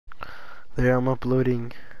There, I'm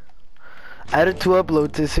uploading. Add it to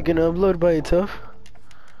upload. Is it gonna upload by itself?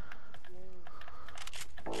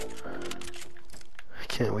 I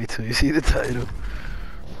can't wait till you see the title.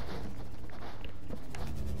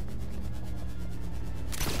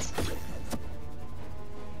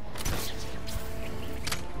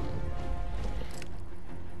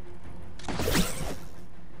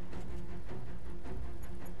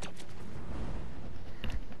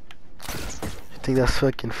 I think that's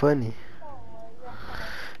fucking funny.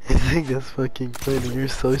 I think that's fucking funny. You're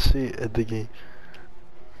so shit at the game.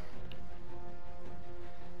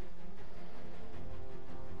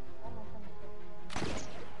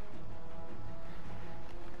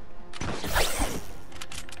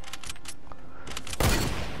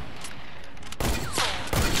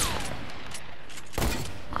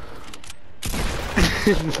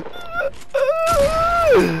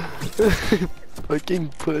 Fucking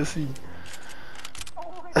pussy.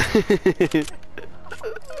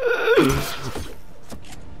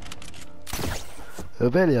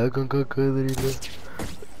 Velho, con cocodrilo.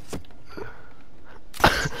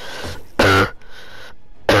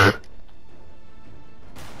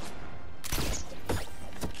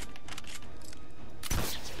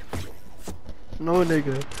 No,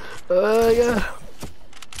 nigga. Oh, yeah.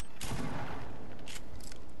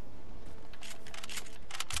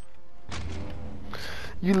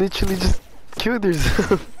 You literally just killed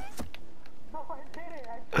yourself. No, I didn't.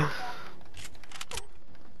 I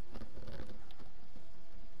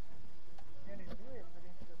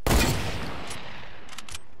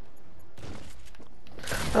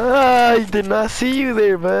did Ah, I did not see you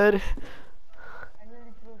there, bud. I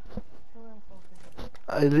nearly threw him closer.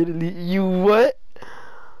 I literally, you what?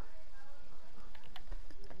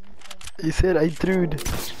 You said I threw.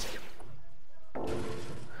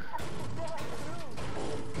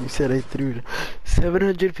 You said I threw.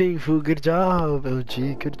 700 ping, fool. Good job,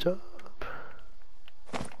 LG. Good job.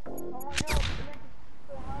 Oh my god, you make it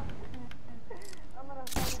so hot. I'm gonna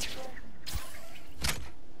find it.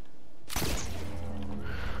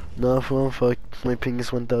 No, fool, fuck. My ping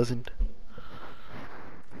is 1000.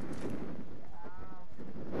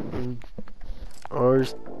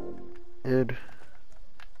 Ours. Ed.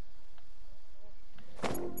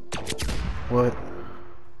 What?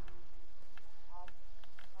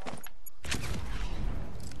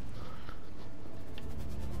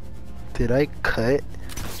 Did I cut?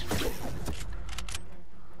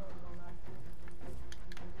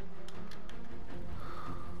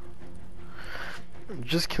 You're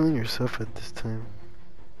just killing yourself at this time.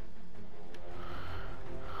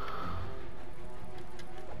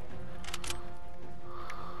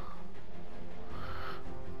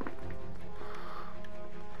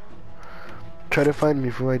 Try to find me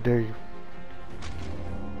before I dare you.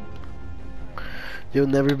 You'll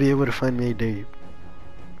never be able to find me, I dare you.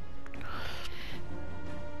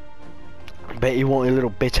 Bet you won't, you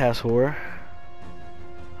little bitch ass whore.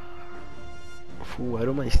 Fool, why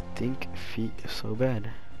do my stink feet so bad?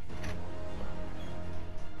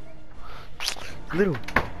 Little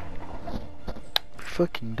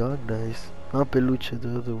fucking dog dies. Not Peluche,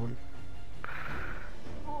 the other one.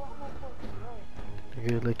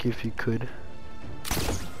 Okay, like if you could.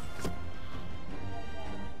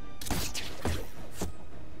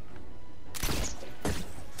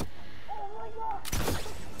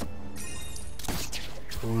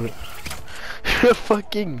 What? You're a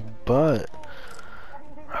fucking butt.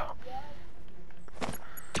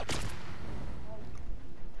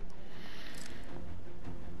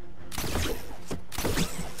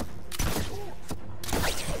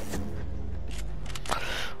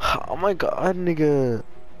 Oh my god, nigga.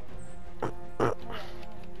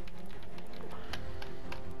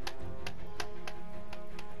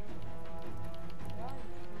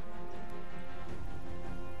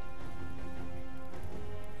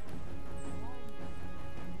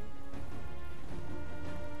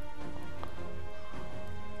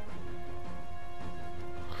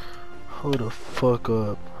 Hold the fuck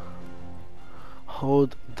up.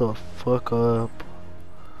 Hold the fuck up.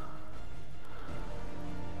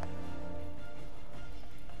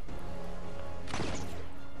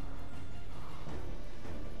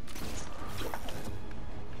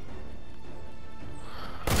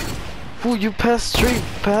 Fool, you passed straight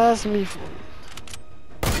past me, fool.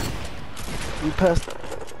 You passed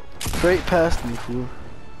straight past me, fool.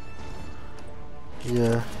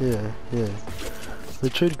 Yeah. I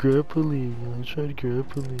tried grappling,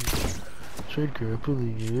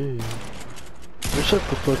 yeah. Now shut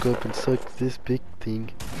the fuck up and suck this big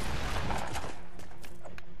thing.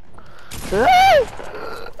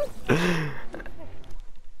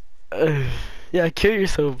 Yeah, kill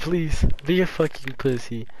yourself, please. Be a fucking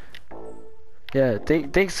pussy. Yeah,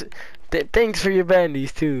 thanks for your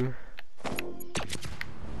bandies too.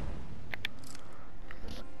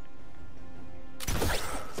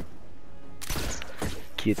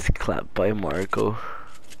 Gets clapped by Marco.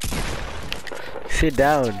 Sit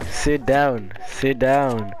down, sit down, sit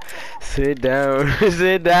down, sit down,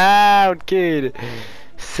 sit down, kid.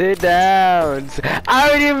 Sit down. I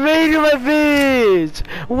already made you my bitch.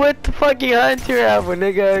 What the fucking hunter apple,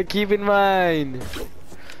 nigga? Keep in mind.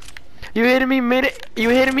 You hit me mid. You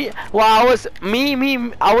hit me while I was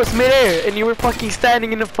I was midair, and you were fucking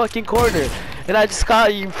standing in the fucking corner, and I just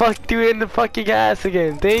got you, fucked you in the fucking ass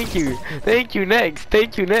again. Thank you. Thank you. Next.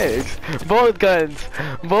 Thank you. Next. Both guns.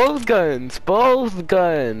 Both guns. Both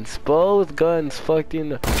guns. Both guns. Fucked you in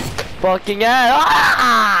the fucking ass.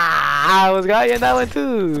 Ah! I was got you in that one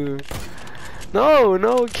too. No,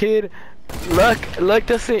 no, kid. Luck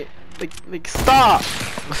doesn't like stop.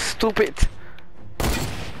 Stupid.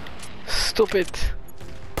 Stupid.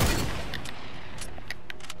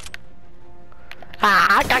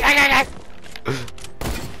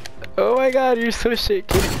 Oh my god, you're so shit,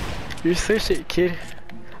 kid. You're so shit, kid.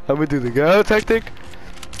 I'm gonna do the go tactic.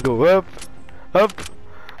 Go up, up,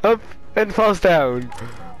 up, and falls down.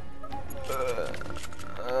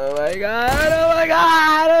 Oh my god, oh my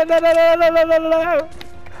god. No, no, no, no, no, no, no.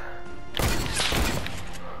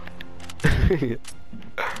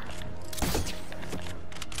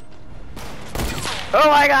 Oh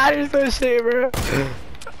my god, you're so shit, bro.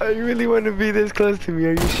 You really want to be this close to me?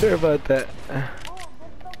 Are you sure about that?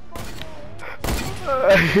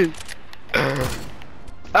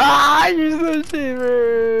 Ah, you're so shit, bro.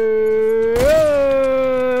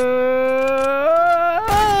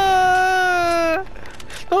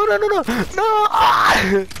 No, no, no, no, no.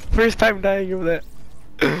 Ah! First time dying of that.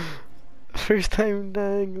 First time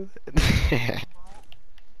dying of that.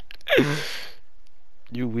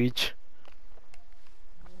 You witch.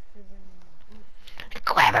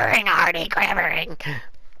 Quivering, Artie, quivering.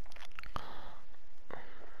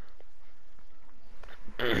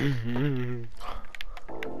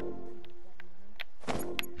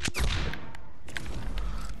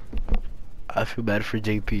 I feel bad for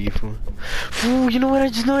JP, fool. Fool, you know what I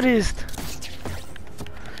just noticed?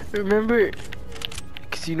 Remember?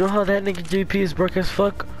 Cause you know how that nigga JP is broke as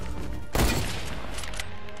fuck?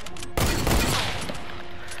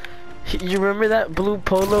 You remember that blue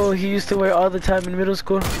polo he used to wear all the time in middle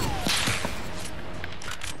school?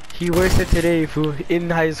 He wears it today, fool. In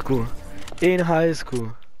high school. In high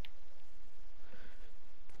school.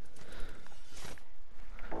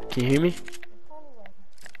 Can you hear me?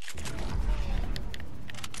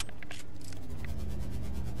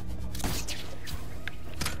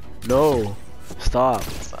 No. Stop.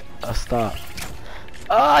 Stop.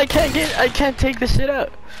 Oh, I can't take this shit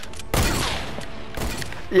out.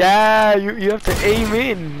 Yeah, you have to aim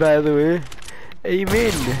in, by the way. Aim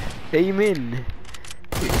in. Aim in.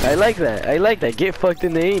 I like that. I like that. Get fucked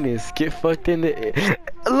in the anus. Get fucked in the...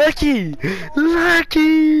 Lucky!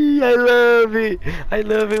 Lucky! I love it. I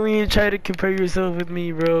love it when you try to compare yourself with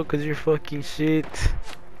me, bro, because you're fucking shit.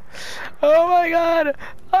 Oh my god!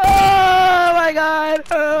 Oh my god!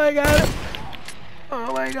 Oh my god!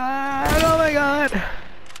 Oh my god! Oh my god!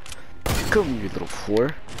 Come here, little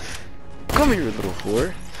whore. Come here, little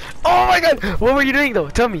whore. Oh my god! What were you doing though?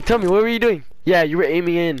 Tell me, what were you doing? Yeah, you were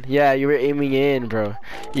aiming in. Yeah, you were aiming in, bro.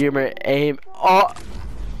 You were aim. Oh!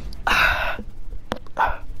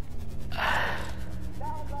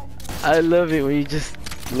 I love it when you just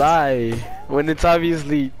lie. When it's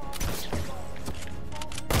obviously...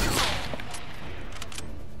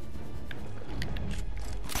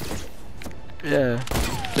 Yeah.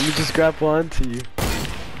 Let me just grab onto you.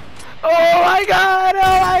 Oh my god!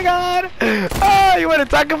 Oh my god! Oh, you wanna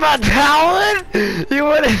talk about that one? You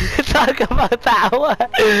wanna talk about that one?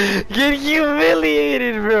 Get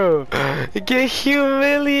humiliated, bro! Get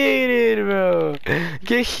humiliated, bro!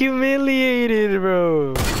 Get humiliated,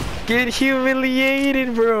 bro! Get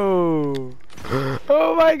humiliated, bro!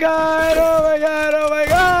 Oh my god! Oh my god! Oh my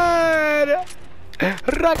god!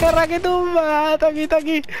 Raka raka tumba! Taki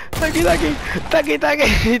taki! Taki taki! Taki taki!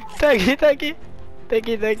 Taki taki!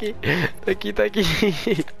 Taki taki, taki taki.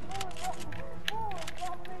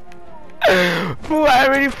 Fool, I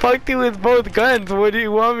already fucked you with both guns. What do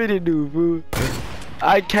you want me to do, fool?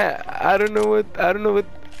 I can't. I don't know what.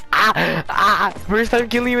 First time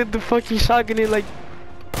killing you with the fucking shotgun in like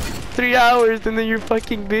 3 hours, and then you're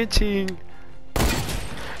fucking bitching.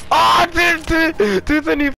 Oh, dude, 220.